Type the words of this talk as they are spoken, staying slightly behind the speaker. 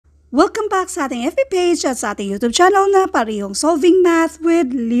Welcome back sa ating FB page at sa ating YouTube channel na parehong Solving Math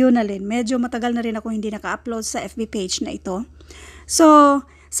with Leonalyn. Medyo matagal na rin ako hindi naka-upload sa FB page na ito. So,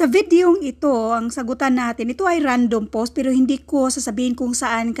 sa videong ito, ang sagutan natin, ito ay random post pero hindi ko sasabihin kung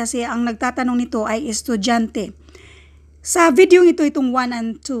saan kasi ang nagtatanong nito ay estudyante. Sa videong ito, itong 1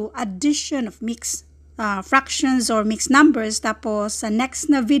 and 2, addition of mixed fractions or mixed numbers. Tapos, sa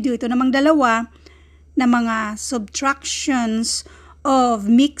next na video, ito namang dalawa na mga subtractions of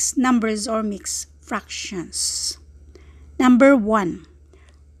mixed numbers or mixed fractions. Number 1.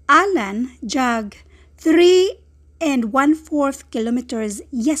 Allan jogged 3 1/4 kilometers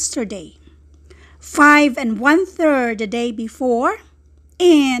yesterday, 5 1/3 the day before,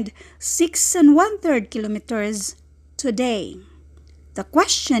 and 6 1/3 kilometers today. The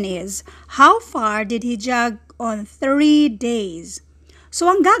question is, how far did he jog on 3 days? So,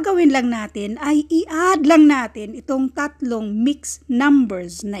 ang gagawin lang natin ay i-add lang natin itong tatlong mixed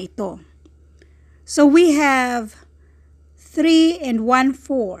numbers na ito. So, we have 3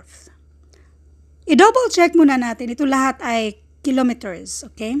 1/4. I-double check muna natin. Ito lahat ay kilometers,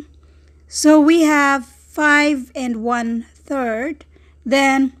 okay? So, we have 5 1/3,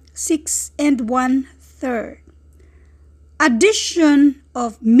 then 6 1/3. Addition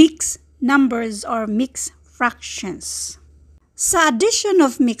of mixed numbers or mixed fractions. Sa addition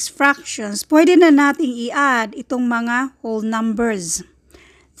of mixed fractions, pwede na nating i-add itong mga whole numbers.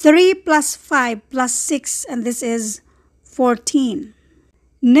 3 plus 5 plus 6, and this is 14.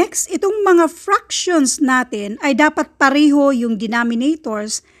 Next, itong mga fractions natin ay dapat pareho yung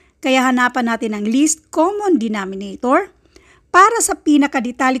denominators, kaya hanapan natin ang least common denominator. Para sa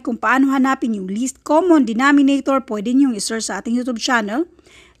pinakadetalye kung paano hanapin yung least common denominator, pwede nyo i-search sa ating YouTube channel.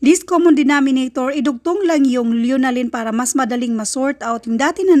 Least common denominator, idugtong lang yung Leonalyn para mas madaling ma-sort out yung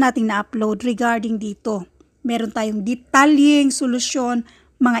dati na nating na-upload regarding dito. Meron tayong detalyeng solusyon,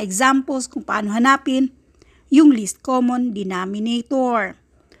 mga examples kung paano hanapin yung least common denominator.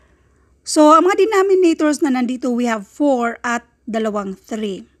 So, ang mga denominators na nandito, we have 4 at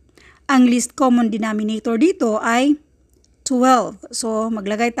 3. Ang least common denominator dito ay 12. So,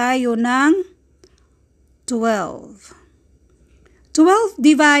 maglagay tayo ng 12. 12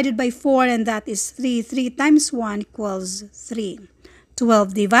 divided by 4, and that is 3. 3 times 1 equals 3.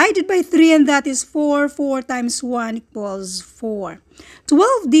 12 divided by 3, and that is 4. 4 times 1 equals 4.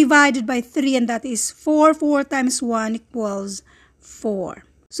 12 divided by 3, and that is 4. 4 times 1 equals 4.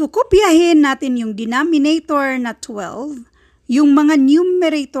 So, kopyahin natin yung denominator na 12, yung mga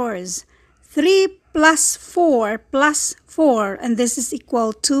numerators, 3 plus 4 plus 4, and this is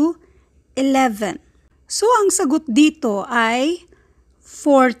equal to 11. So, ang sagot dito ay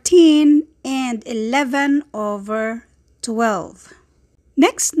 14 and 11 over 12.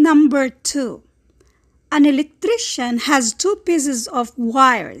 Next, number 2. An electrician has 2 pieces of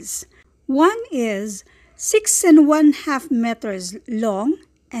wires. One is 6 1/2 meters long,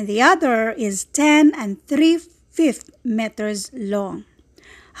 and the other is 10 3/5 meters long.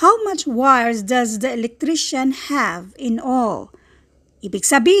 How much wires does the electrician have in all? Ibig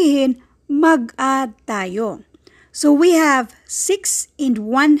sabihin, mag-add tayo. So, we have 6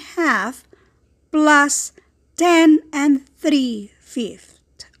 1/2 plus 10 3/5.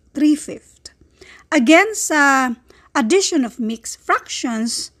 Again, sa addition of mixed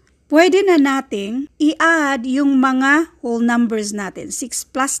fractions, pwede na nating i-add yung mga whole numbers natin. 6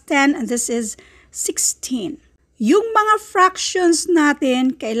 plus 10, and this is 16. Yung mga fractions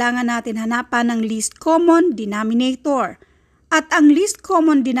natin, kailangan natin hanapan ng least common denominator. At ang least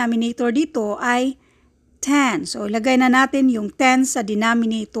common denominator dito ay 10. So, ilagay na natin yung 10 sa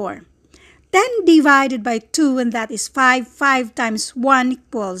denominator. 10 divided by 2, and that is 5. 5 times 1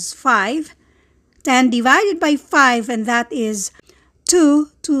 equals 5. 10 divided by 5, and that is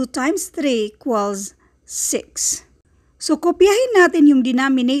 2. 2 times 3 equals 6. So, kopyahin natin yung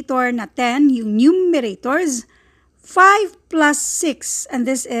denominator na 10, yung numerators. 5 plus 6, and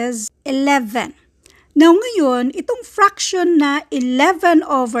this is 11. Now, ngayon, itong fraction na 11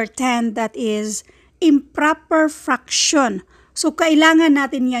 over 10, that is improper fraction. So, kailangan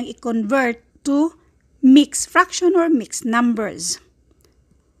natin yang i-convert to mixed fraction or mixed numbers.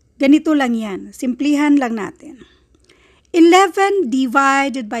 Ganito lang yan. Simplihan lang natin. 11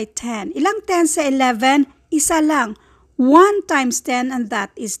 divided by 10. Ilang 10 sa 11? Isa lang. 1 times 10, and that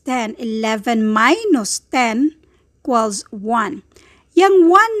is 10. 11 minus 10 equals 1. Yang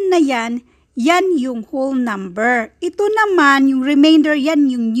 1 na yan yung whole number. Ito naman, yung remainder, yan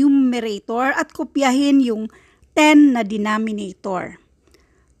yung numerator at kopyahin yung 10 na denominator.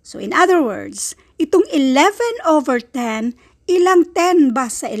 So, in other words, itong 11 over 10, ilang 10 ba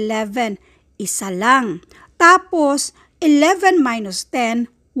sa 11? Isa lang. Tapos, 11 minus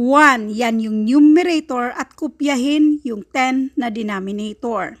 10, 1, yan yung numerator at kopyahin yung 10 na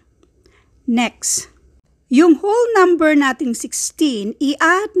denominator. Next, yung whole number nating 16,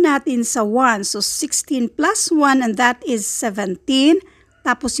 i-add natin sa 1. So 16 plus 1 and that is 17.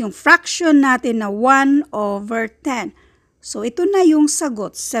 Tapos yung fraction natin na 1 over 10. So ito na yung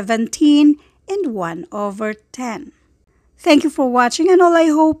sagot, 17 and 1 over 10. Thank you for watching and all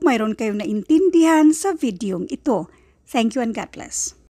I hope mayroon kayong naintindihan sa videong ito. Thank you and God bless.